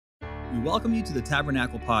We welcome you to the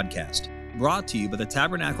Tabernacle Podcast, brought to you by the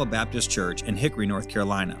Tabernacle Baptist Church in Hickory, North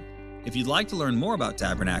Carolina. If you'd like to learn more about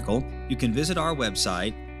Tabernacle, you can visit our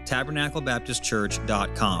website,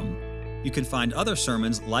 tabernaclebaptistchurch.com. You can find other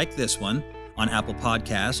sermons like this one on Apple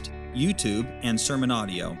Podcast, YouTube, and Sermon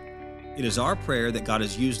Audio. It is our prayer that God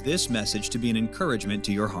has used this message to be an encouragement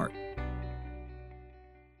to your heart.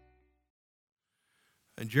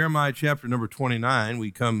 In Jeremiah chapter number 29,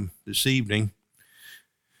 we come this evening.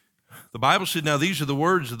 The Bible said, "Now these are the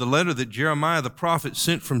words of the letter that Jeremiah the prophet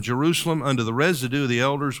sent from Jerusalem unto the residue of the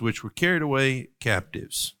elders which were carried away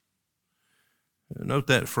captives." Note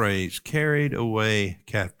that phrase, carried away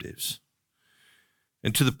captives.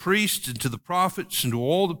 "And to the priests and to the prophets and to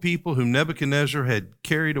all the people whom Nebuchadnezzar had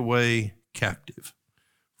carried away captive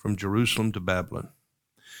from Jerusalem to Babylon.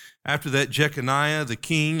 After that, Jeconiah, the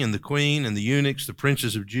king and the queen and the eunuchs, the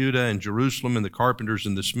princes of Judah and Jerusalem, and the carpenters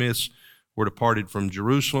and the smiths were departed from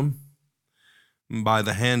Jerusalem by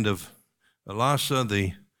the hand of Elasah,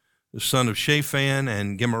 the son of Shaphan,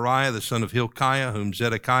 and Gemariah, the son of Hilkiah, whom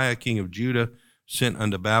Zedekiah, king of Judah, sent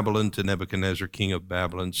unto Babylon to Nebuchadnezzar, king of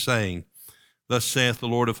Babylon, saying, Thus saith the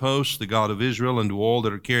Lord of hosts, the God of Israel, unto all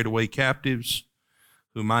that are carried away captives,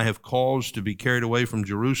 whom I have caused to be carried away from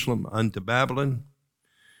Jerusalem unto Babylon,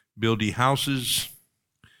 build ye houses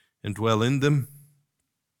and dwell in them,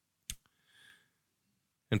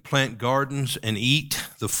 and plant gardens and eat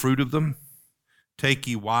the fruit of them. Take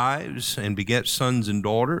ye wives and beget sons and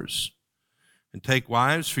daughters, and take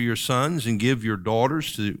wives for your sons and give your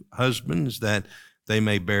daughters to husbands, that they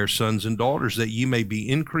may bear sons and daughters, that ye may be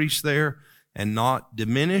increased there and not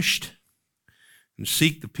diminished. And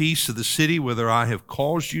seek the peace of the city whither I have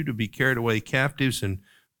caused you to be carried away captives, and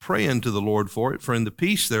pray unto the Lord for it, for in the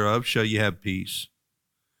peace thereof shall ye have peace.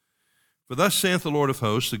 For thus saith the Lord of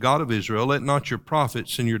hosts, the God of Israel, let not your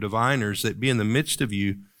prophets and your diviners that be in the midst of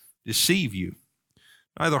you deceive you,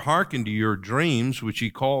 neither hearken to your dreams which ye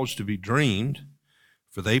cause to be dreamed,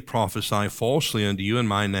 for they prophesy falsely unto you in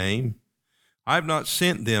my name. I have not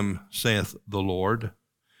sent them, saith the Lord.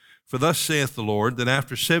 For thus saith the Lord, that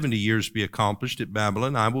after 70 years be accomplished at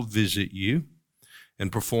Babylon, I will visit you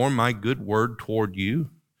and perform my good word toward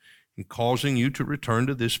you, in causing you to return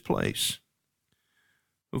to this place.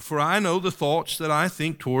 For I know the thoughts that I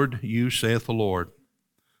think toward you, saith the Lord,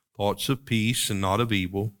 thoughts of peace and not of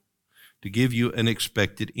evil, to give you an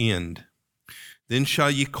expected end. Then shall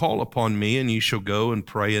ye call upon me, and ye shall go and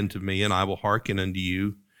pray unto me, and I will hearken unto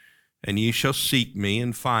you, and ye shall seek me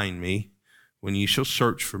and find me, when ye shall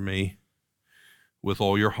search for me with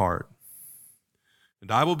all your heart.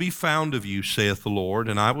 And I will be found of you, saith the Lord,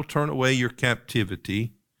 and I will turn away your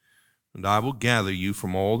captivity, and I will gather you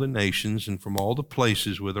from all the nations and from all the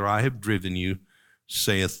places whither I have driven you,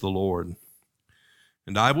 saith the Lord.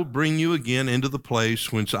 And I will bring you again into the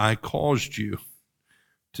place whence I caused you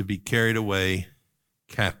to be carried away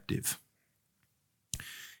captive."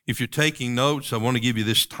 If you're taking notes, I want to give you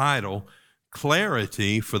this title,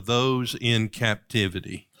 Clarity for Those in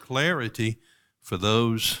Captivity. Clarity for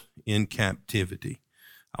Those in Captivity.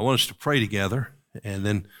 I want us to pray together, and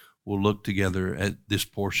then we'll look together at this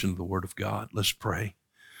portion of the Word of God. Let's pray.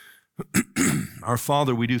 Our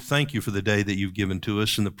Father, we do thank you for the day that you've given to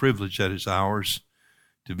us and the privilege that is ours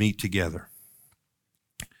to meet together.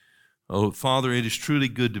 Oh, Father, it is truly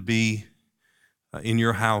good to be in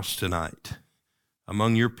your house tonight,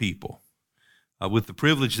 among your people, with the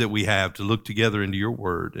privilege that we have to look together into your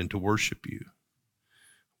word and to worship you.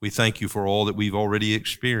 We thank you for all that we've already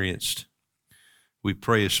experienced. We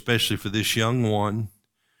pray especially for this young one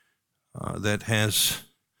that has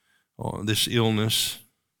this illness,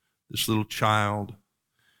 this little child.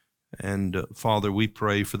 And Father, we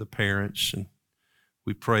pray for the parents, and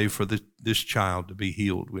we pray for this child to be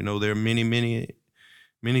healed. We know there are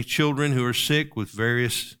many children who are sick with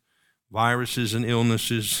various viruses and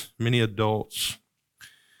illnesses, many adults,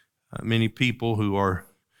 many people who are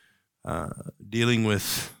dealing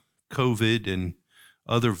with COVID and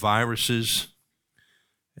other viruses.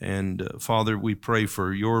 And Father, we pray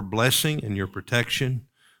for your blessing and your protection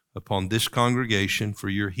upon this congregation, for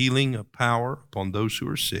your healing power upon those who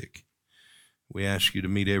are sick. We ask you to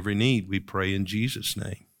meet every need, we pray in Jesus'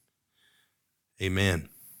 name. Amen.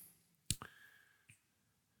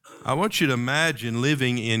 I want you to imagine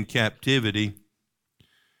living in captivity.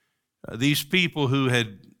 These people who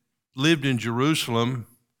had lived in Jerusalem,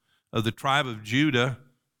 of the tribe of Judah,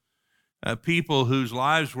 people whose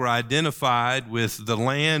lives were identified with the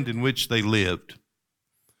land in which they lived.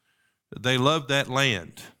 They loved that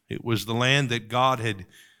land. It was the land that God had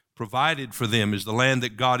provided for them, is the land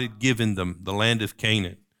that God had given them, the land of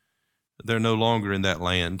Canaan. They're no longer in that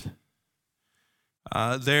land.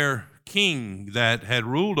 Their king that had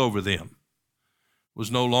ruled over them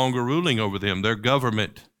was no longer ruling over them. Their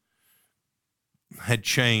government had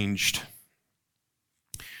changed.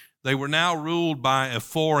 They were now ruled by a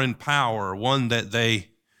foreign power, one that they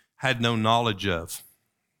had no knowledge of.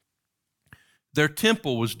 Their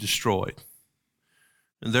temple was destroyed,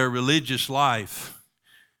 and their religious life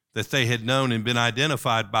that they had known and been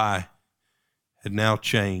identified by had now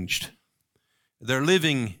changed. They're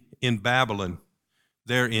living in Babylon.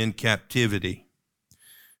 They're in captivity.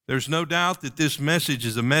 There's no doubt that this message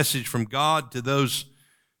is a message from God to those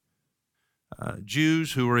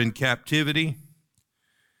Jews who are in captivity.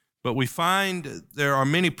 But we find there are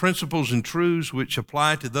many principles and truths which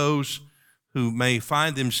apply to those who may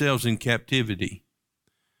find themselves in captivity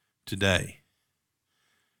today.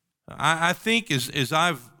 I think as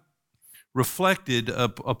I've reflected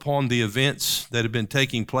upon the events that have been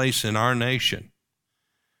taking place in our nation,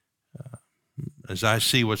 as I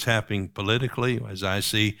see what's happening politically, as I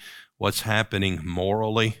see what's happening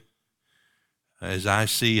morally, as I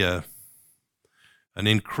see an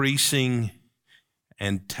increasing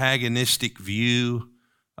antagonistic view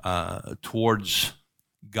towards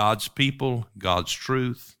God's people, God's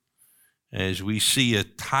truth, as we see a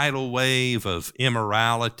tidal wave of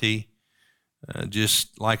immorality,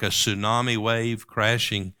 just like a tsunami wave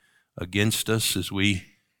crashing against us, as we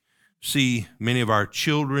see many of our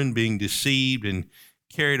children being deceived and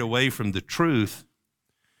carried away from the truth,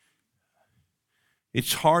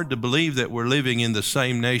 it's hard to believe that we're living in the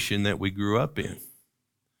same nation that we grew up in.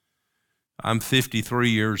 I'm 53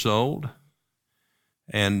 years old,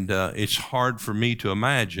 and it's hard for me to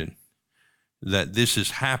imagine that this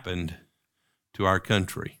has happened to our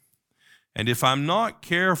country. And if I'm not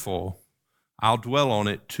careful, I'll dwell on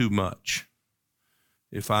it too much.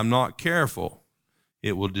 If I'm not careful,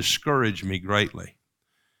 it will discourage me greatly.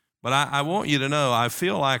 But I want you to know, I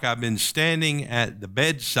feel like I've been standing at the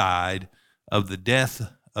bedside of the death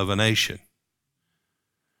of a nation,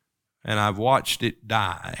 and I've watched it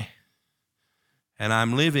die. And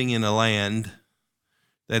I'm living in a land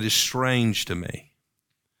that is strange to me.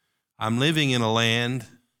 I'm living in a land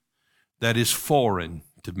that is foreign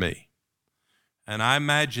to me. And I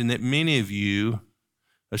imagine that many of you,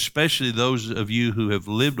 especially those of you who have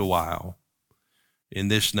lived a while in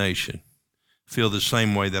this nation, feel the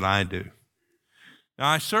same way that I do. Now,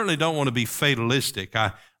 I certainly don't want to be fatalistic.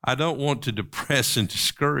 I don't want to depress and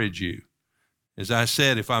discourage you. As I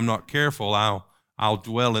said, if I'm not careful, I'll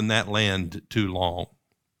dwell in that land too long.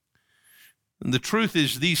 And the truth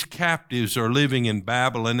is, these captives are living in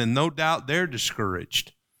Babylon, and no doubt they're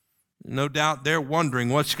discouraged. No doubt they're wondering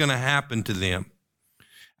what's going to happen to them.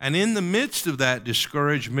 And in the midst of that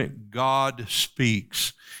discouragement, God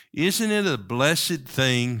speaks. Isn't it a blessed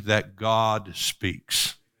thing that God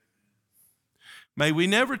speaks? May we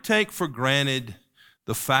never take for granted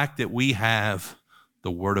the fact that we have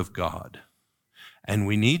the Word of God. And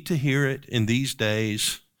we need to hear it in these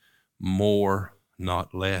days more,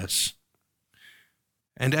 not less.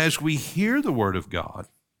 And as we hear the Word of God,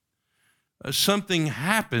 something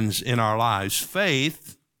happens in our lives.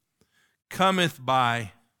 Faith cometh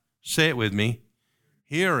by, say it with me,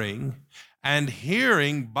 hearing, and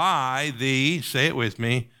hearing by the, say it with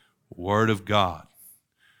me, Word of God.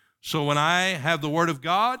 So when I have the Word of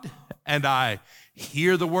God and I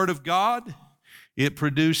hear the Word of God, it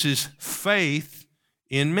produces faith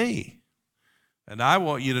in me. And I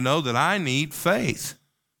want you to know that I need faith.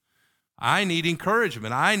 I need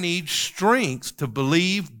encouragement. I need strength to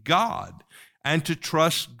believe God and to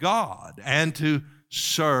trust God and to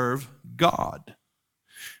serve God.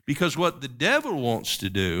 Because what the devil wants to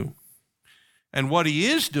do, and what he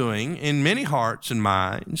is doing in many hearts and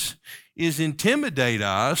minds, is intimidate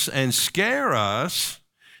us and scare us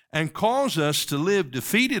and cause us to live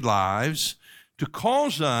defeated lives, to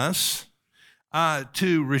cause us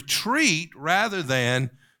to retreat rather than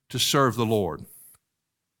to serve the Lord.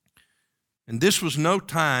 And this was no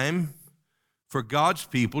time for God's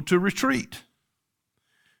people to retreat.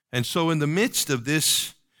 And so in the midst of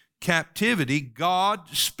this captivity, God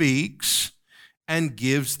speaks and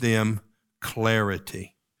gives them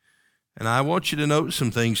clarity. And I want you to note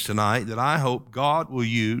some things tonight that I hope God will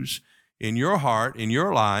use in your heart, in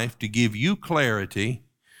your life, to give you clarity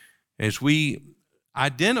as we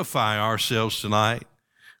identify ourselves tonight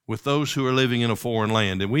with those who are living in a foreign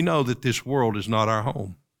land. And we know that this world is not our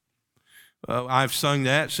home. I've sung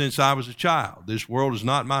that since I was a child. This world is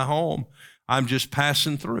not my home. I'm just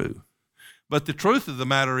passing through. But the truth of the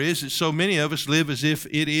matter is that so many of us live as if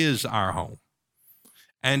it is our home.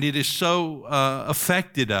 And it has so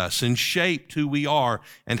affected us and shaped who we are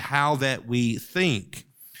and how that we think.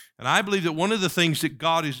 And I believe that one of the things that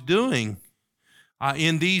God is doing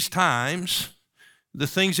in these times, the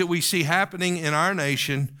things that we see happening in our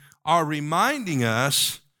nation, are reminding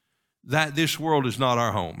us that this world is not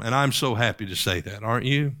our home. And I'm so happy to say that, aren't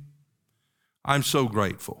you? I'm so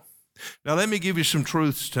grateful. Now, let me give you some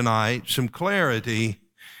truths tonight, some clarity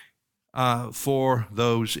for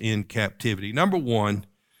those in captivity. Number one,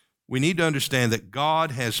 we need to understand that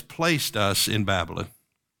God has placed us in Babylon.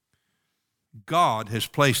 God has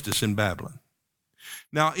placed us in Babylon.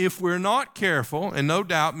 Now, if we're not careful, and no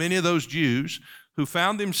doubt many of those Jews who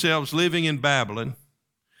found themselves living in Babylon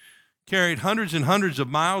carried hundreds and hundreds of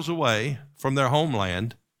miles away from their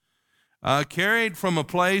homeland, carried from a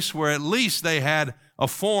place where at least they had a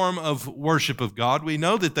form of worship of God. We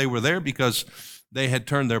know that they were there because they had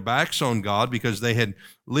turned their backs on God, because they had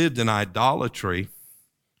lived in idolatry.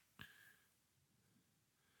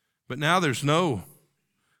 But now there's no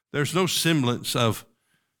semblance of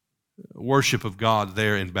worship of God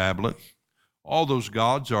there in Babylon. All those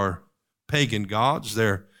gods are pagan gods.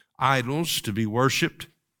 They're idols to be worshiped.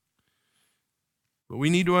 But we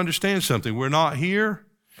need to understand something. We're not here,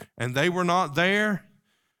 and they were not there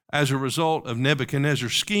as a result of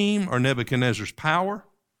Nebuchadnezzar's scheme or Nebuchadnezzar's power.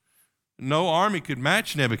 No army could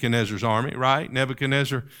match Nebuchadnezzar's army, right?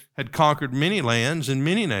 Nebuchadnezzar had conquered many lands and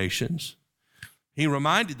many nations. He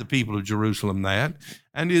reminded the people of Jerusalem that,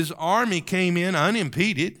 and his army came in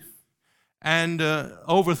unimpeded and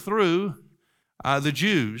overthrew the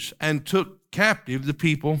Jews and took captive the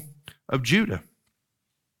people of Judah.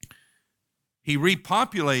 He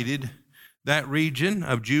repopulated that region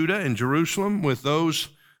of Judah and Jerusalem with those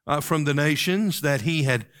from the nations that he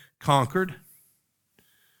had conquered.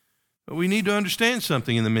 But we need to understand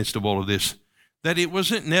something in the midst of all of this, that it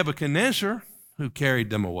wasn't Nebuchadnezzar who carried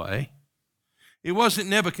them away. It wasn't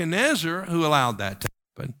Nebuchadnezzar who allowed that to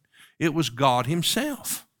happen. It was God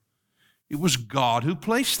himself. It was God who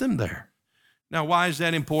placed them there. Now, why is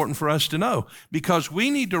that important for us to know? Because we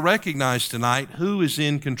need to recognize tonight who is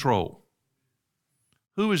in control.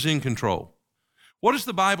 Who is in control? What does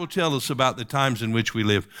the Bible tell us about the times in which we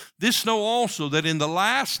live? This know also that in the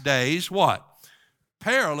last days, what?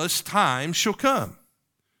 Perilous times shall come.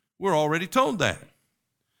 We're already told that.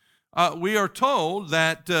 We are told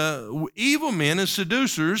that evil men and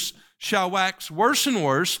seducers shall wax worse and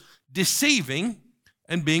worse, deceiving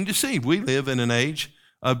and being deceived. We live in an age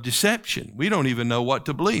of deception. We don't even know what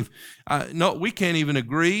to believe. No, we can't even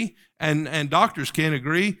agree, and doctors can't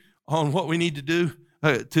agree on what we need to do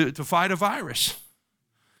to fight a virus.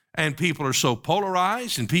 And people are so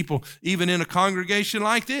polarized, and people, even in a congregation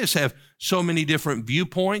like this, have so many different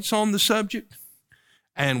viewpoints on the subject.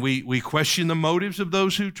 And we question the motives of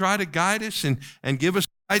those who try to guide us and give us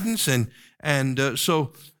guidance.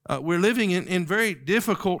 So we're living in very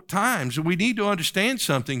difficult times. We need to understand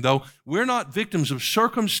something, though. We're not victims of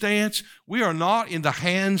circumstance. We are not in the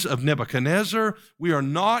hands of Nebuchadnezzar. We are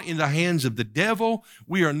not in the hands of the devil.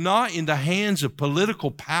 We are not in the hands of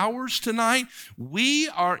political powers tonight. We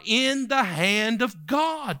are in the hand of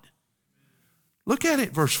God. Look at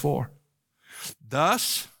it, verse 4.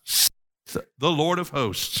 Thus the Lord of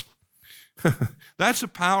hosts. That's a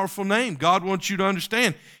powerful name. God wants you to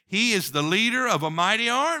understand. He is the leader of a mighty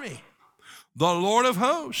army, the Lord of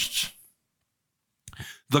hosts,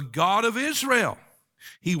 the God of Israel.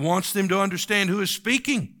 He wants them to understand who is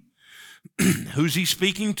speaking. Who's he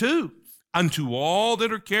speaking to? Unto all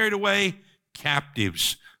that are carried away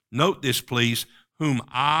captives. Note this, please. Whom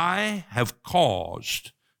I have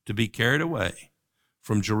caused to be carried away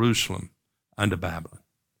from Jerusalem unto Babylon.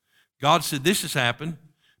 God said, this has happened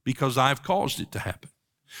because I've caused it to happen.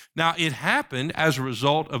 Now, it happened as a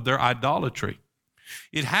result of their idolatry.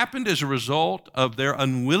 It happened as a result of their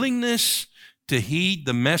unwillingness to heed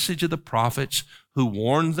the message of the prophets who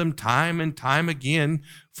warned them time and time again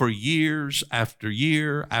for years after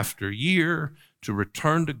year after year to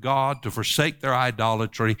return to God, to forsake their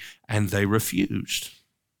idolatry, and they refused.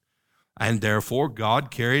 And therefore, God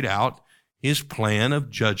carried out his plan of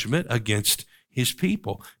judgment against his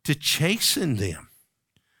people, to chasten them.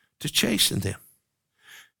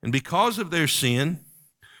 And because of their sin,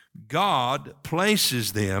 God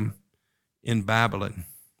places them in Babylon.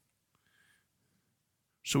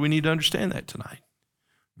 So we need to understand that tonight.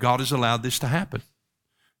 God has allowed this to happen.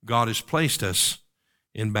 God has placed us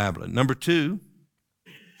in Babylon. Number 2,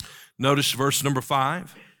 notice verse number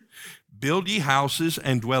 5. Build ye houses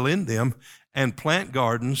and dwell in them, and plant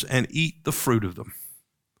gardens and eat the fruit of them.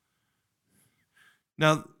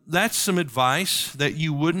 Now, that's some advice that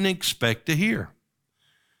you wouldn't expect to hear.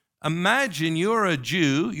 Imagine you're a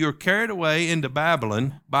Jew, you're carried away into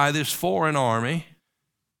Babylon by this foreign army.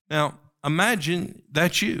 Now, imagine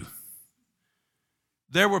that's you.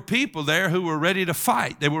 There were people there who were ready to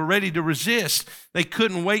fight. They were ready to resist. They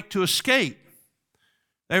couldn't wait to escape.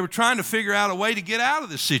 They were trying to figure out a way to get out of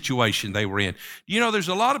the situation they were in. You know, there's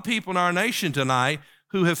a lot of people in our nation tonight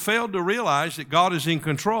who have failed to realize that God is in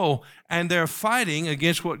control, and they're fighting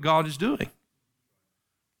against what God is doing.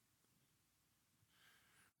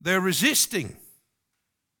 They're resisting.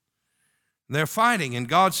 They're fighting, and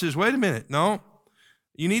God says, wait a minute, no,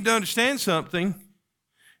 you need to understand something.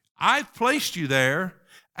 I've placed you there,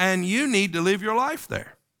 and you need to live your life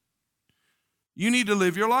there. You need to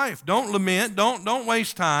live your life. Don't lament. Don't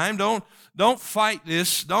waste time. Don't fight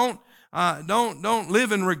this. Don't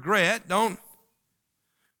live in regret. Don't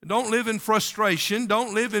live in frustration.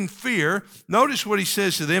 Don't live in fear. Notice what he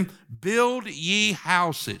says to them: build ye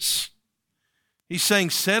houses. He's saying,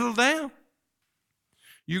 settle down.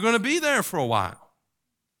 You're going to be there for a while.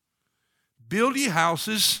 Build ye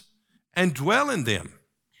houses and dwell in them,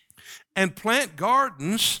 and plant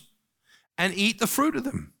gardens and eat the fruit of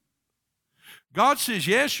them. God says,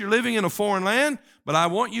 yes, you're living in a foreign land, but I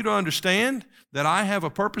want you to understand that I have a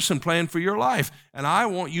purpose and plan for your life, and I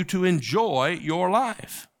want you to enjoy your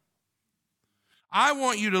life. I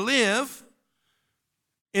want you to live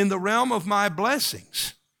in the realm of my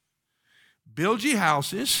blessings. Build ye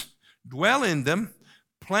houses, dwell in them,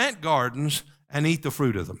 plant gardens, and eat the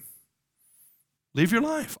fruit of them. Live your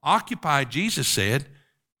life. Occupy, Jesus said,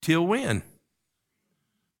 till when?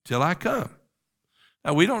 Till I come.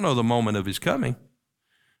 Now, we don't know the moment of his coming,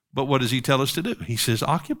 but what does he tell us to do? He says,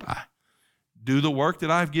 occupy. Do the work that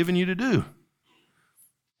I've given you to do.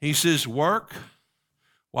 He says, work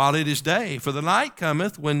while it is day, for the night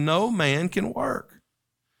cometh when no man can work.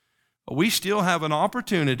 We still have an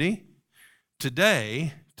opportunity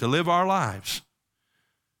today to live our lives,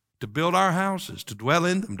 to build our houses, to dwell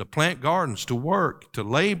in them, to plant gardens, to work, to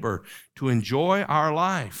labor, to enjoy our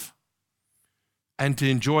life, and to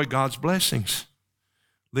enjoy God's blessings.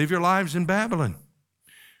 Live your lives in Babylon.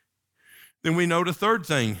 Then we note a third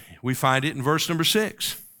thing. We find it in verse number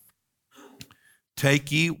 6.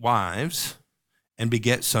 Take ye wives and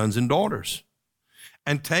beget sons and daughters.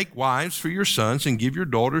 And take wives for your sons and give your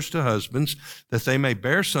daughters to husbands, that they may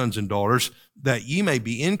bear sons and daughters, that ye may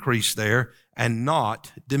be increased there and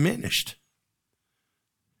not diminished.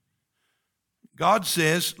 God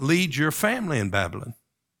says, lead your family in Babylon.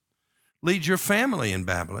 Lead your family in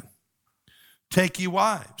Babylon. Take ye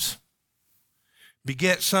wives.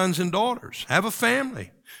 Beget sons and daughters. Have a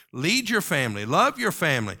family. Lead your family. Love your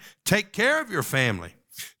family. Take care of your family.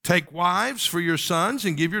 Take wives for your sons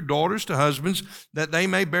and give your daughters to husbands, that they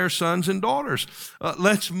may bear sons and daughters.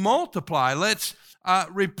 Let's multiply. Let's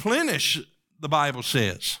replenish, the Bible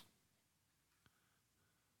says.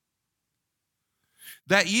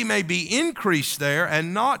 That ye may be increased there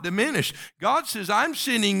and not diminished. God says, I'm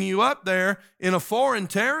sending you up there in a foreign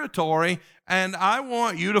territory, and I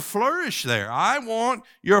want you to flourish there. I want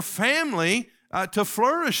your family to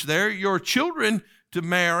flourish there, your children to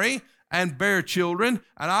marry and bear children,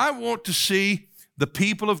 and I want to see the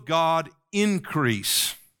people of God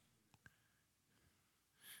increase.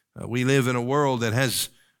 We live in a world that has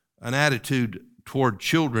an attitude toward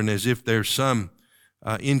children as if there's some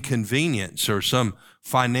inconvenience or some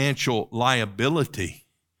financial liability.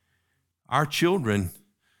 Our children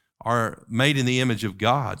are made in the image of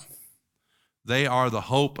God. They are the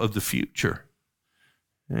hope of the future.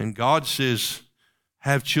 And God says,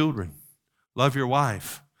 have children, love your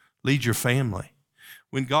wife, lead your family.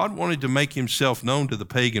 When God wanted to make himself known to the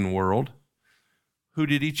pagan world, who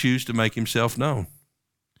did he choose to make himself known?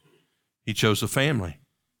 He chose a family.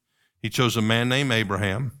 He chose a man named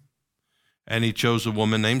Abraham, and he chose a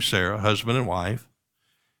woman named Sarah, husband and wife,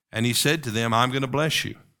 and he said to them, I'm going to bless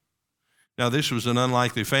you. Now, this was an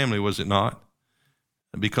unlikely family, was it not?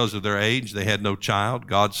 And because of their age, they had no child.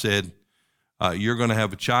 God said, you're going to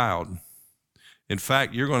have a child. In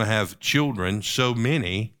fact, you're going to have children, so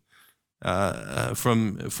many,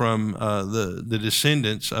 from the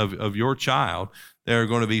descendants of your child. There are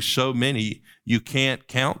going to be so many, you can't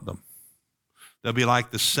count them. They'll be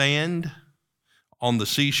like the sand on the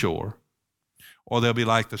seashore, or they'll be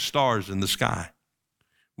like the stars in the sky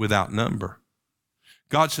without number.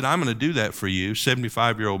 God said, I'm going to do that for you,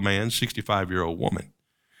 75-year-old man, 65-year-old woman.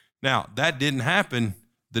 Now, that didn't happen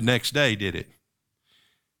the next day, did it?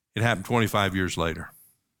 It happened 25 years later.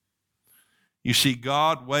 You see,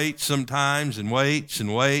 God waits sometimes and waits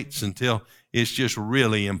until it's just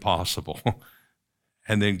really impossible.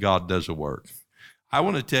 And then God does a work. I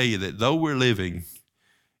want to tell you that though we're living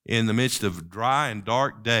in the midst of dry and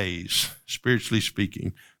dark days, spiritually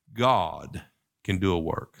speaking, God can do a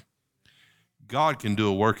work. God can do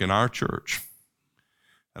a work in our church.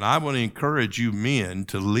 And I want to encourage you men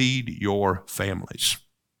to lead your families.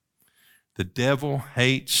 The devil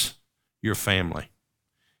hates your family,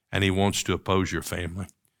 and he wants to oppose your family.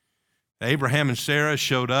 Abraham and Sarah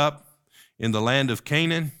showed up in the land of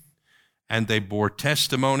Canaan, and they bore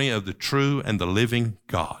testimony of the true and the living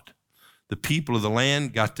God. The people of the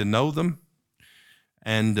land got to know them,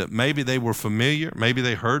 and maybe they were familiar. Maybe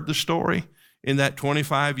they heard the story in that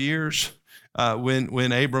 25 years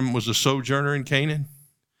when Abram was a sojourner in Canaan.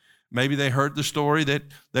 Maybe they heard the story that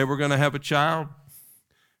they were going to have a child,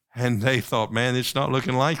 and they thought, man, it's not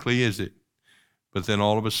looking likely, is it? But then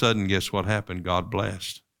all of a sudden, guess what happened? God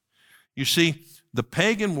blessed. You see, the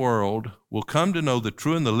pagan world will come to know the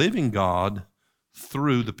true and the living God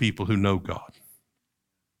through the people who know God.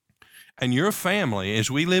 And your family,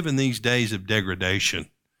 as we live in these days of degradation,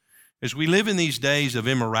 as we live in these days of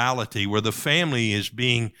immorality where the family is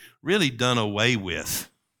being really done away with,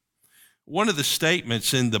 one of the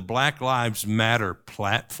statements in the Black Lives Matter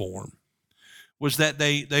platform was that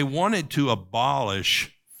they wanted to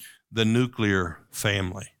abolish the nuclear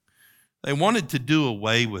family. They wanted to do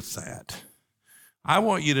away with that. I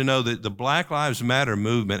want you to know that the Black Lives Matter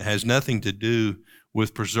movement has nothing to do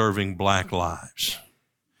with preserving black lives.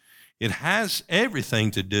 It has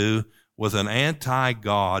everything to do with an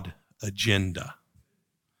anti-God agenda.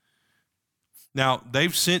 Now,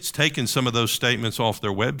 they've since taken some of those statements off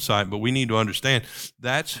their website, but we need to understand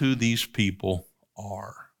that's who these people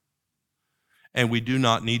are. And we do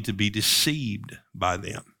not need to be deceived by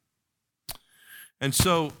them. And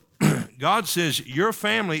so God says your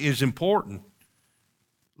family is important.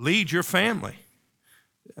 Lead your family.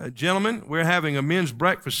 Gentlemen, we're having a men's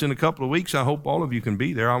breakfast in a couple of weeks. I hope all of you can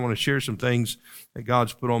be there. I want to share some things that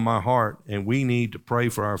God's put on my heart, and we need to pray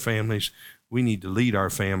for our families. We need to lead our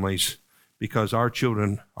families because our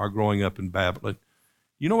children are growing up in Babylon.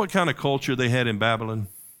 You know what kind of culture they had in Babylon?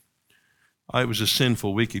 It was a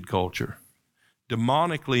sinful, wicked culture,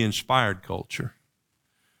 demonically inspired culture,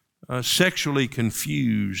 sexually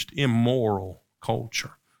confused, immoral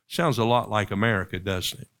culture. Sounds a lot like America,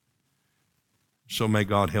 doesn't it? So may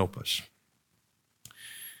God help us.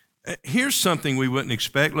 Here's something we wouldn't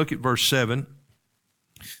expect. Look at verse 7.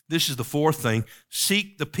 This is the fourth thing.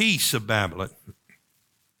 Seek the peace of Babylon.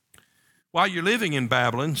 While you're living in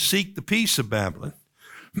Babylon, seek the peace of Babylon.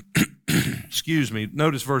 Excuse me.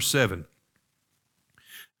 Notice verse 7.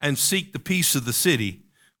 And seek the peace of the city,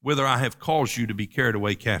 whither I have caused you to be carried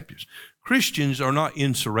away captives. Christians are not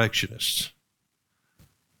insurrectionists.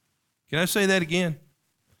 Can I say that again?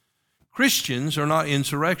 Christians are not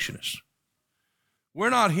insurrectionists. We're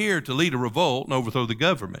not here to lead a revolt and overthrow the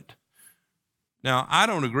government. Now, I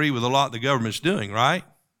don't agree with a lot the government's doing, right?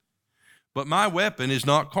 But my weapon is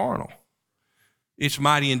not carnal. It's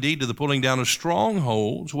mighty indeed to the pulling down of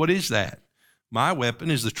strongholds. What is that? My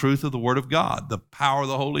weapon is the truth of the Word of God, the power of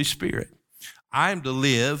the Holy Spirit. I am to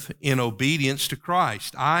live in obedience to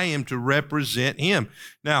Christ. I am to represent Him.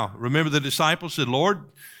 Now, remember the disciples said, Lord,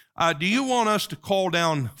 do you want us to call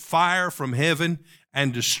down fire from heaven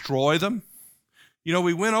and destroy them? You know,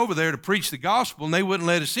 we went over there to preach the gospel and they wouldn't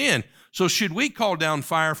let us in. So should we call down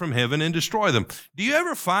fire from heaven and destroy them? Do you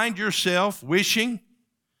ever find yourself wishing,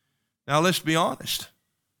 now let's be honest,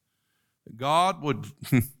 God would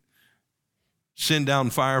send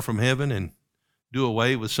down fire from heaven and do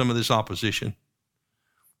away with some of this opposition,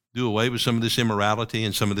 do away with some of this immorality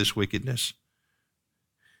and some of this wickedness?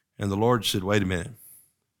 And the Lord said, wait a minute.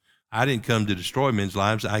 I didn't come to destroy men's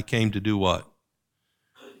lives. I came to do what?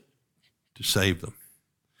 To save them.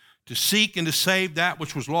 To seek and to save that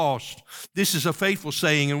which was lost. This is a faithful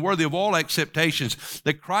saying and worthy of all acceptations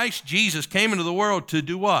that Christ Jesus came into the world to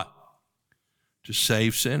do what? To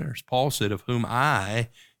save sinners. Paul said, of whom I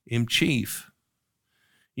am chief.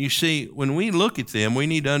 You see, when we look at them, we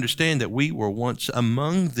need to understand that we were once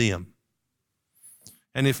among them.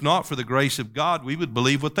 And if not for the grace of God, we would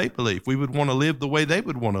believe what they believe. We would want to live the way they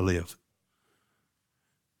would want to live.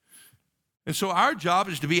 And so our job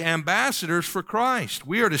is to be ambassadors for Christ.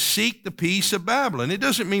 We are to seek the peace of Babylon. It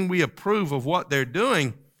doesn't mean we approve of what they're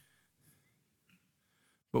doing,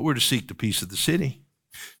 but we're to seek the peace of the city.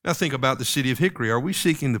 Now think about the city of Hickory. Are we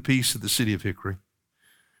seeking the peace of the city of Hickory?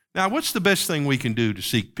 Now, what's the best thing we can do to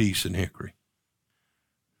seek peace in Hickory?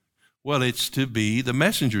 Well, it's to be the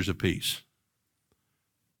messengers of peace.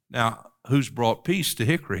 Now, who's brought peace to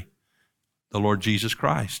Hickory? The Lord Jesus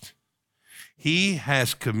Christ. He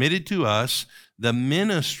has committed to us the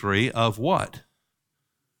ministry of what?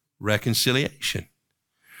 Reconciliation.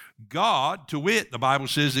 God, to wit, the Bible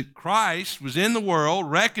says that Christ was in the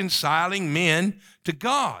world reconciling men to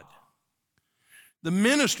God. The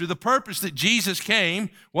ministry, the purpose that Jesus came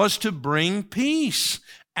was to bring peace.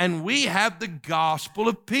 And we have the gospel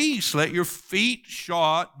of peace. Let your feet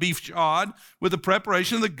be shod with the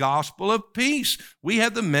preparation of the gospel of peace. We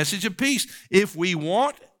have the message of peace. If we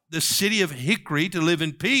want the city of Hickory to live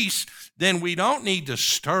in peace, then we don't need to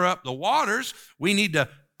stir up the waters. We need to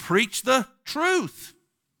preach the truth.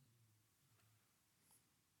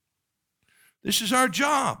 This is our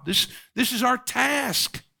job. This is our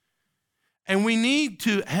task. And we need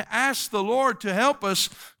to ask the Lord to help us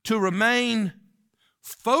to remain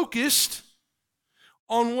focused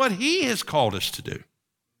on what He has called us to do.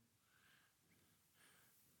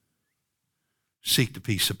 Seek the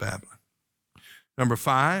peace of Babylon. Number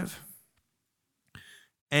 5,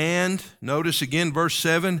 and notice again verse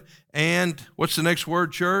 7, and what's the next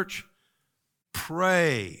word, church?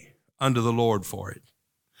 Pray unto the Lord for it.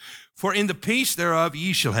 For in the peace thereof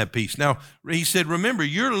ye shall have peace. Now, he said, remember,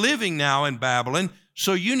 you're living now in Babylon,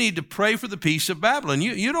 so you need to pray for the peace of Babylon.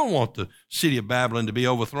 You don't want the city of Babylon to be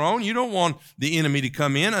overthrown. You don't want the enemy to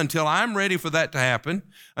come in until I'm ready for that to happen,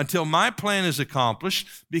 until my plan is accomplished,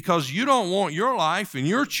 because you don't want your life and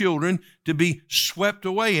your children to be swept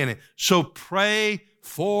away in it. So pray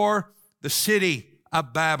for the city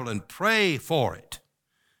of Babylon. Pray for it.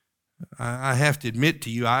 I have to admit to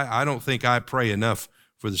you, I don't think I pray enough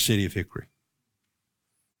for the city of Hickory.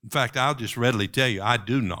 In fact, I'll just readily tell you, I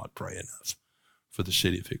do not pray enough for the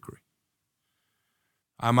city of Hickory.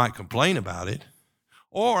 I might complain about it,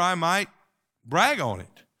 or I might brag on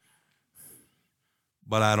it,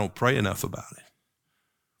 but I don't pray enough about it.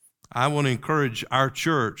 I want to encourage our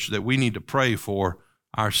church that we need to pray for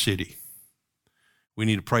our city. We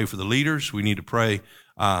need to pray for the leaders. We need to pray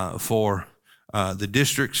for the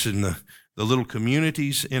districts and the little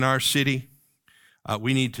communities in our city.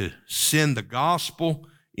 We need to send the gospel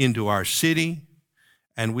into our city,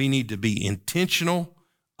 and we need to be intentional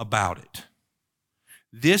about it.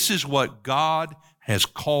 This is what God has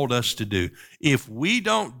called us to do. If we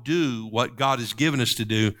don't do what God has given us to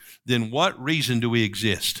do, then what reason do we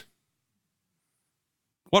exist?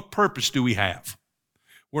 What purpose do we have?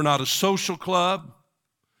 We're not a social club.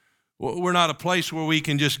 We're not a place where we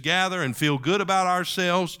can just gather and feel good about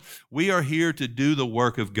ourselves. We are here to do the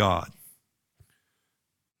work of God.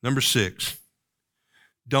 Number 6,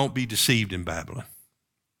 don't be deceived in Babylon.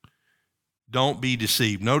 Don't be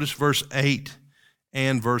deceived. Notice verse 8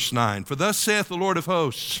 and verse 9. For thus saith the Lord of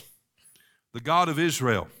hosts, the God of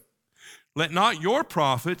Israel, let not your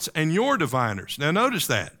prophets and your diviners, now notice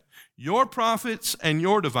that, your prophets and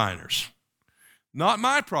your diviners, not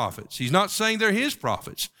my prophets. He's not saying they're his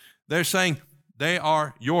prophets. They're saying they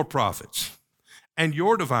are your prophets and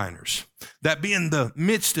your diviners that be in the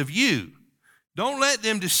midst of you. Don't let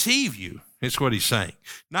them deceive you. That's what he's saying.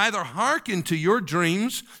 Neither hearken to your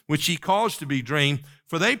dreams, which ye cause to be dreamed,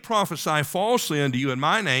 for they prophesy falsely unto you in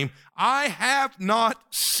my name. I have not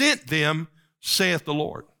sent them, saith the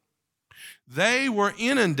Lord. They were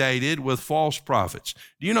inundated with false prophets.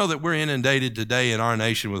 Do you know that we're inundated today in our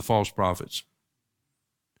nation with false prophets?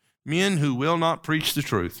 Men who will not preach the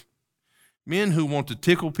truth. Men who want to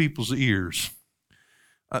tickle people's ears.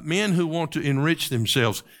 Men who want to enrich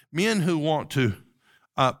themselves. Men who want to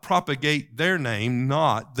propagate their name,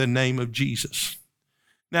 not the name of Jesus.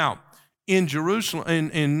 Now, in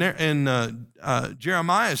Jerusalem, in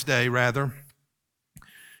Jeremiah's day, rather,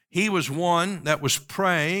 he was one that was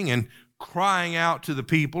praying and crying out to the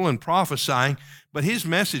people and prophesying, but his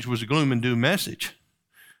message was a gloom and doom message.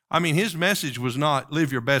 I mean, his message was not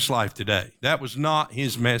live your best life today. That was not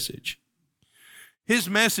his message. His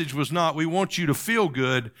message was not, we want you to feel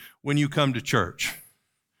good when you come to church.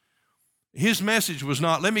 His message was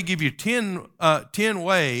not, let me give you 10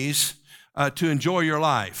 ways to enjoy your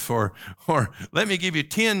life, or let me give you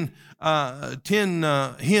 10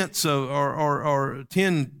 hints or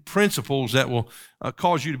 10 principles that will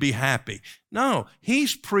cause you to be happy. No,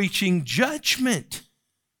 he's preaching judgment.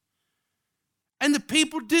 And the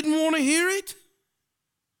people didn't want to hear it.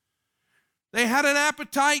 They had an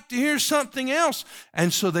appetite to hear something else.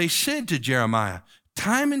 And so they said to Jeremiah,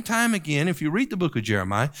 time and time again, if you read the book of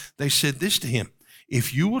Jeremiah, they said this to him,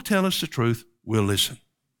 if you will tell us the truth, we'll listen.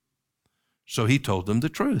 So he told them the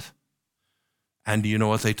truth. And do you know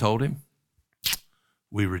what they told him?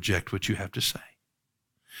 We reject what you have to say.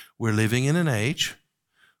 We're living in an age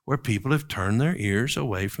where people have turned their ears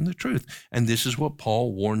away from the truth. And this is what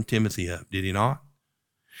Paul warned Timothy of, did he not?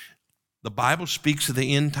 The Bible speaks of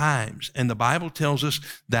the end times, and the Bible tells us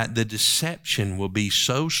that the deception will be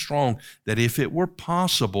so strong that if it were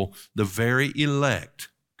possible, the very elect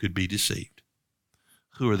could be deceived.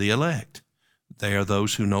 Who are the elect? They are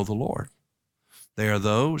those who know the Lord. They are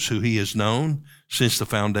those who he has known since the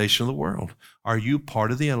foundation of the world. Are you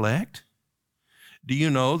part of the elect? Do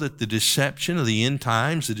you know that the deception of the end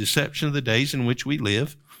times, the deception of the days in which we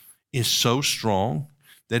live, is so strong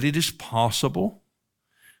that it is possible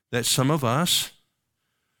that some of us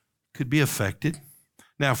could be affected?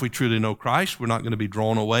 Now, if we truly know Christ, we're not going to be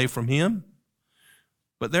drawn away from him.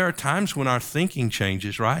 But there are times when our thinking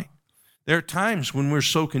changes, right? There are times when we're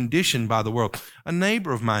so conditioned by the world. A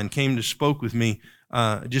neighbor of mine came to spoke with me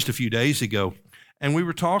just a few days ago, and we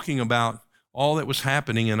were talking about all that was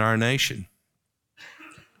happening in our nation.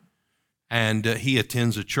 And he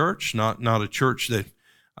attends a church, not a church that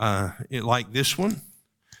like this one.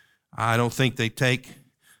 I don't think they take,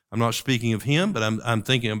 I'm not speaking of him, but I'm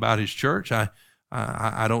thinking about his church.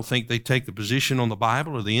 I don't think they take the position on the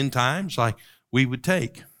Bible or the end times like we would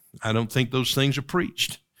take. I don't think those things are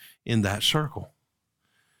preached in that circle.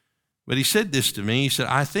 But he said this to me. He said,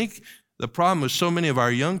 I think the problem with so many of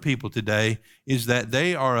our young people today is that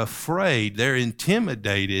they are afraid, they're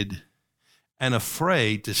intimidated and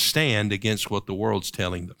afraid to stand against what the world's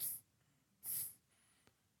telling them.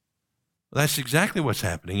 Well, that's exactly what's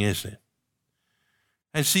happening, isn't it?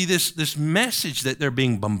 And see, this message that they're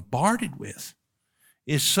being bombarded with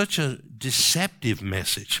is such a deceptive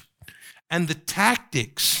message. And the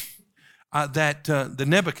tactics that the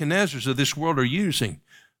Nebuchadnezzars of this world are using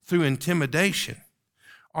through intimidation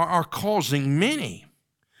are causing many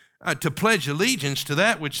to pledge allegiance to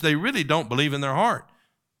that which they really don't believe in their heart.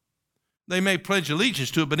 They may pledge allegiance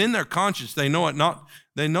to it, but in their conscience they know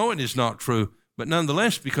it is not true. But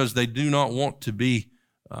nonetheless, because they do not want to be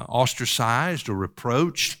ostracized or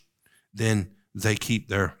reproached, then they keep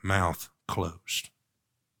their mouth closed.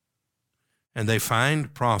 And they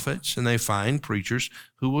find prophets and they find preachers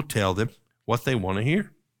who will tell them what they want to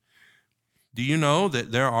hear. Do you know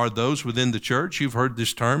that there are those within the church? You've heard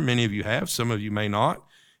this term. Many of you have. Some of you may not.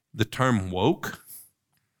 The term woke.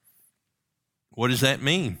 What does that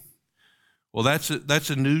mean? Well, that's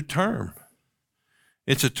a new term.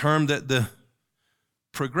 It's a term that the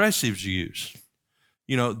progressives use.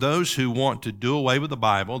 You know, those who want to do away with the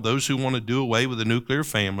Bible, those who want to do away with the nuclear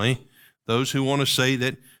family, those who want to say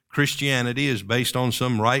that Christianity is based on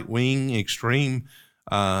some right-wing, extreme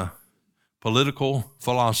political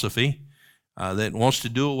philosophy that wants to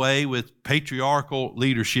do away with patriarchal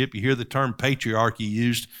leadership. You hear the term patriarchy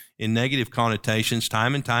used in negative connotations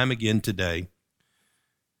time and time again today.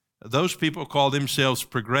 Those people call themselves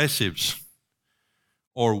progressives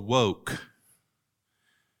or woke.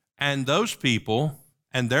 And those people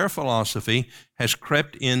and their philosophy has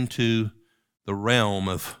crept into the realm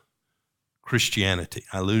of Christianity.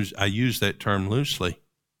 I use that term loosely.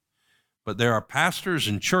 But there are pastors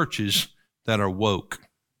and churches that are woke.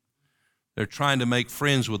 They're trying to make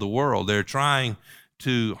friends with the world. They're trying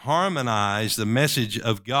to harmonize the message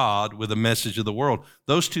of God with the message of the world.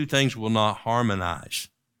 Those two things will not harmonize.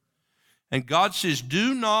 And God says,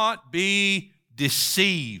 do not be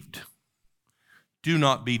deceived. Do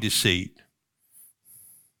not be deceived.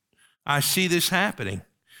 I see this happening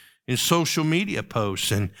in social media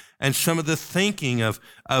posts and some of the thinking of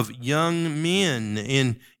young men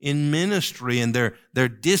in ministry and their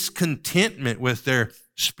discontentment with their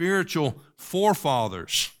spiritual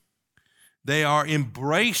forefathers. They are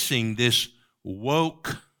embracing this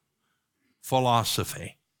woke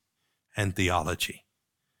philosophy and theology.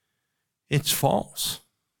 It's false.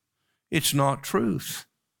 It's not truth.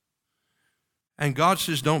 And God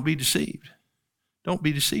says, don't be deceived. Don't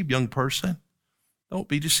be deceived, young person. Don't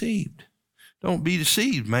be deceived. Don't be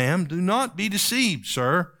deceived, ma'am. Do not be deceived,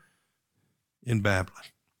 sir, in Babylon.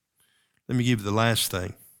 Let me give you the last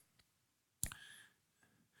thing.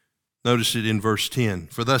 Notice it in verse 10.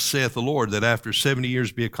 For thus saith the Lord, that after 70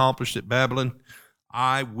 years be accomplished at Babylon,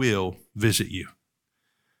 I will visit you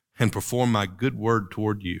and perform my good word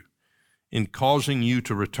toward you in causing you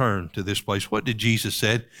to return to this place. What did Jesus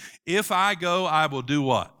say? If I go, I will do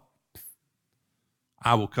what?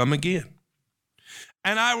 I will come again.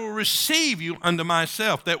 And I will receive you unto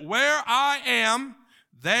myself, that where I am,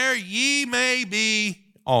 there ye may be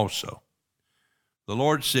also. The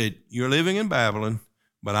Lord said, you're living in Babylon,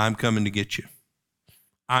 but I'm coming to get you.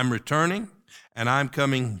 I'm returning, and I'm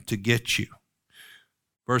coming to get you.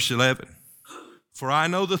 Verse 11, for I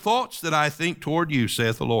know the thoughts that I think toward you,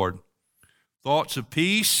 saith the Lord, thoughts of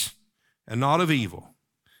peace and not of evil,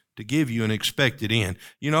 to give you an expected end.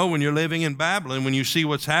 You know, when you're living in Babylon, when you see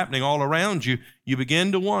what's happening all around you, you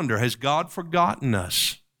begin to wonder, has God forgotten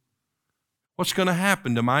us? What's going to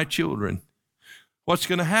happen to my children? What's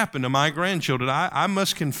going to happen to my grandchildren? I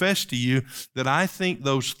must confess to you that I think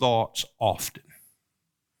those thoughts often.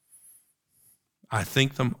 I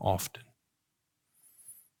think them often.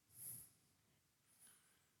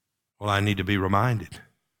 Well, I need to be reminded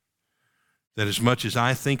that as much as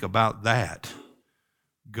I think about that,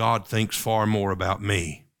 God thinks far more about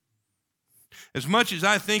me. As much as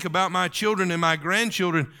I think about my children and my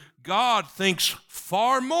grandchildren, God thinks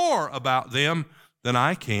far more about them than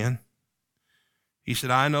I can. He said,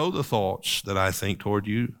 I know the thoughts that I think toward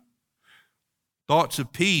you. Thoughts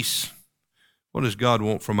of peace. What does God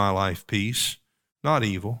want from my life? Peace, not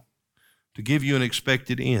evil, to give you an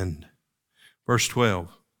expected end. Verse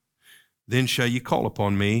 12, then shall ye call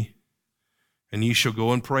upon me, and ye shall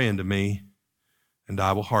go and pray unto me, and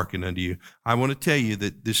I will hearken unto you. I want to tell you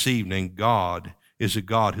that this evening, God is a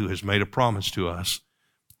God who has made a promise to us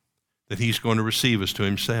that he's going to receive us to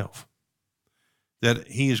himself, that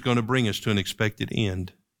he is going to bring us to an expected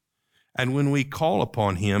end. And when we call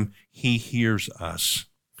upon him, he hears us.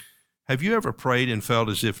 Have you ever prayed and felt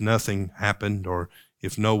as if nothing happened or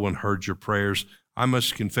if no one heard your prayers? I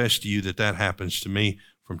must confess to you that that happens to me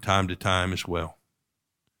from time to time as well.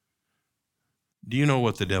 Do you know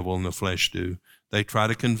what the devil and the flesh do? They try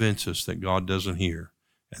to convince us that God doesn't hear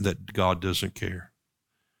and that God doesn't care.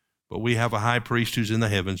 But we have a high priest who's in the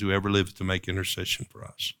heavens who ever lived to make intercession for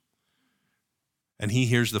us. And he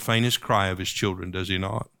hears the faintest cry of his children, does he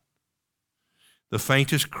not? The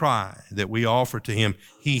faintest cry that we offer to him,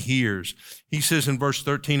 he hears. He says in verse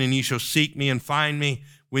 13, and ye shall seek me and find me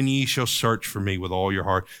when ye shall search for me with all your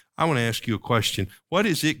heart. I want to ask you a question. What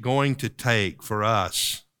is it going to take for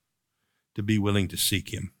us to be willing to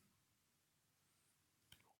seek him?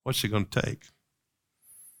 What's it going to take?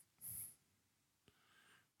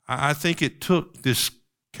 I think it took this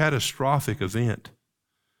catastrophic event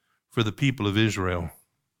for the people of Israel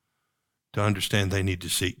to understand they need to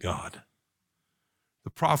seek God. The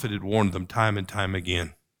prophet had warned them time and time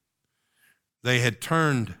again. They had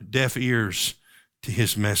turned deaf ears to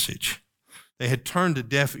his message. They had turned a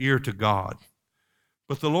deaf ear to God.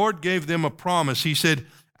 But the Lord gave them a promise. He said,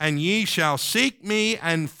 and ye shall seek me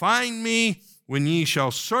and find me when ye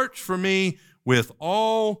shall search for me with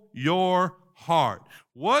all your heart.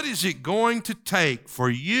 What is it going to take for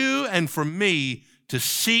you and for me to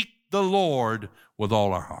seek the Lord with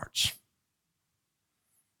all our hearts?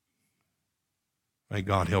 May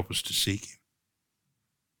God help us to seek him.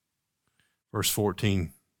 Verse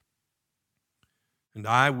 14, and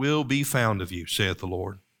I will be found of you, saith the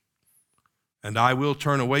Lord, and I will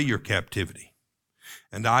turn away your captivity,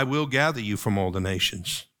 and I will gather you from all the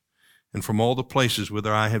nations, and from all the places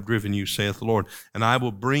whither I have driven you, saith the Lord, and I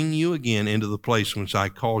will bring you again into the place whence I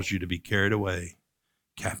caused you to be carried away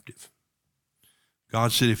captive.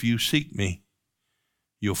 God said, if you seek me,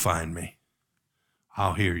 you'll find me.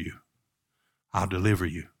 I'll hear you. I'll deliver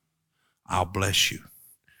you. I'll bless you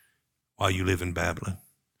while you live in Babylon.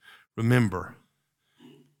 Remember,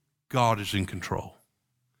 God is in control.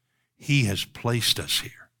 He has placed us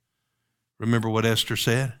here. Remember what Esther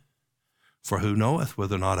said? For who knoweth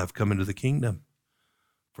whether or not I've come into the kingdom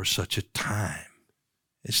for such a time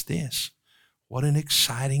as this? What an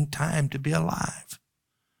exciting time to be alive.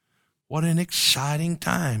 What an exciting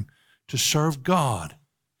time to serve God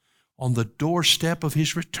on the doorstep of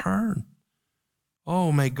his return.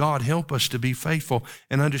 Oh, may God help us to be faithful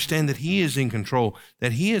and understand that he is in control,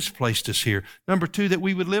 that he has placed us here. Number two, that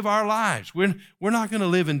we would live our lives. We're not going to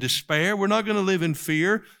live in despair. We're not going to live in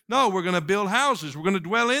fear. No, we're going to build houses. We're going to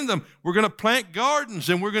dwell in them. We're going to plant gardens,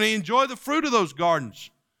 and we're going to enjoy the fruit of those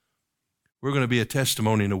gardens. We're going to be a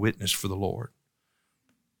testimony and a witness for the Lord.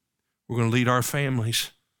 We're going to lead our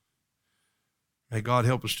families. May God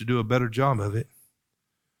help us to do a better job of it.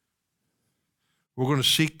 We're going to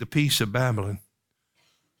seek the peace of Babylon.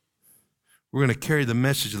 We're going to carry the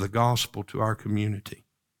message of the gospel to our community,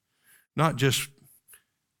 not just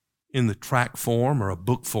in the tract form or a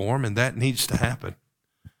book form, and that needs to happen,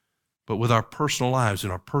 but with our personal lives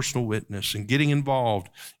and our personal witness and getting involved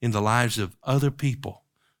in the lives of other people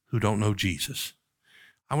who don't know Jesus.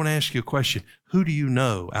 I want to ask you a question. Who do you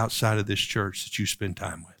know outside of this church that you spend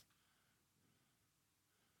time with?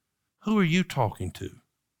 Who are you talking to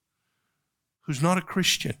who's not a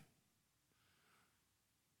Christian?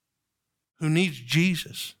 Who needs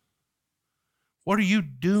Jesus? What are you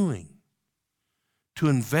doing to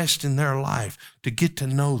invest in their life, to get to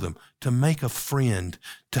know them, to make a friend,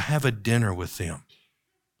 to have a dinner with them?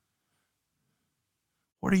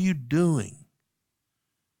 What are you doing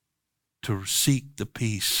to seek the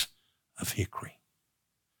peace of Hickory?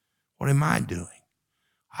 What am I doing?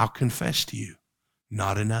 I'll confess to you,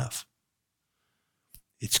 not enough.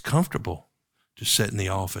 It's comfortable to sit in the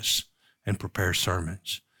office and prepare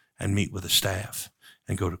sermons and meet with the staff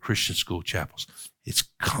and go to Christian school chapels. It's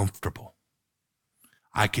comfortable.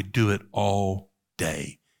 I could do it all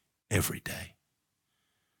day, every day.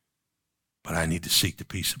 but I need to seek the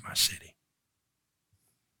peace of my city.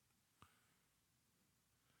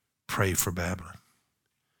 Pray for Babylon.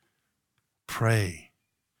 Pray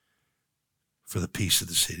for the peace of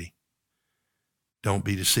the city. Don't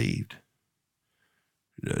be deceived.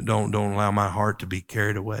 Don't allow my heart to be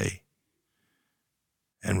carried away.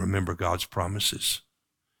 And remember God's promises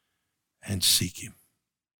and seek Him.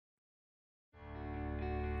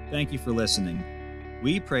 Thank you for listening.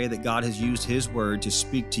 We pray that God has used His Word to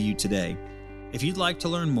speak to you today. If you'd like to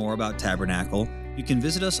learn more about Tabernacle, you can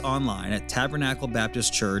visit us online at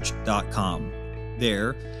tabernaclebaptistchurch.com.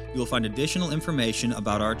 There, you'll find additional information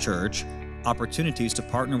about our church, opportunities to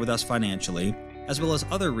partner with us financially, as well as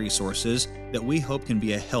other resources that we hope can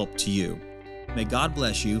be a help to you. May God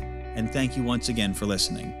bless you, and thank you once again for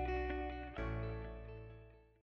listening.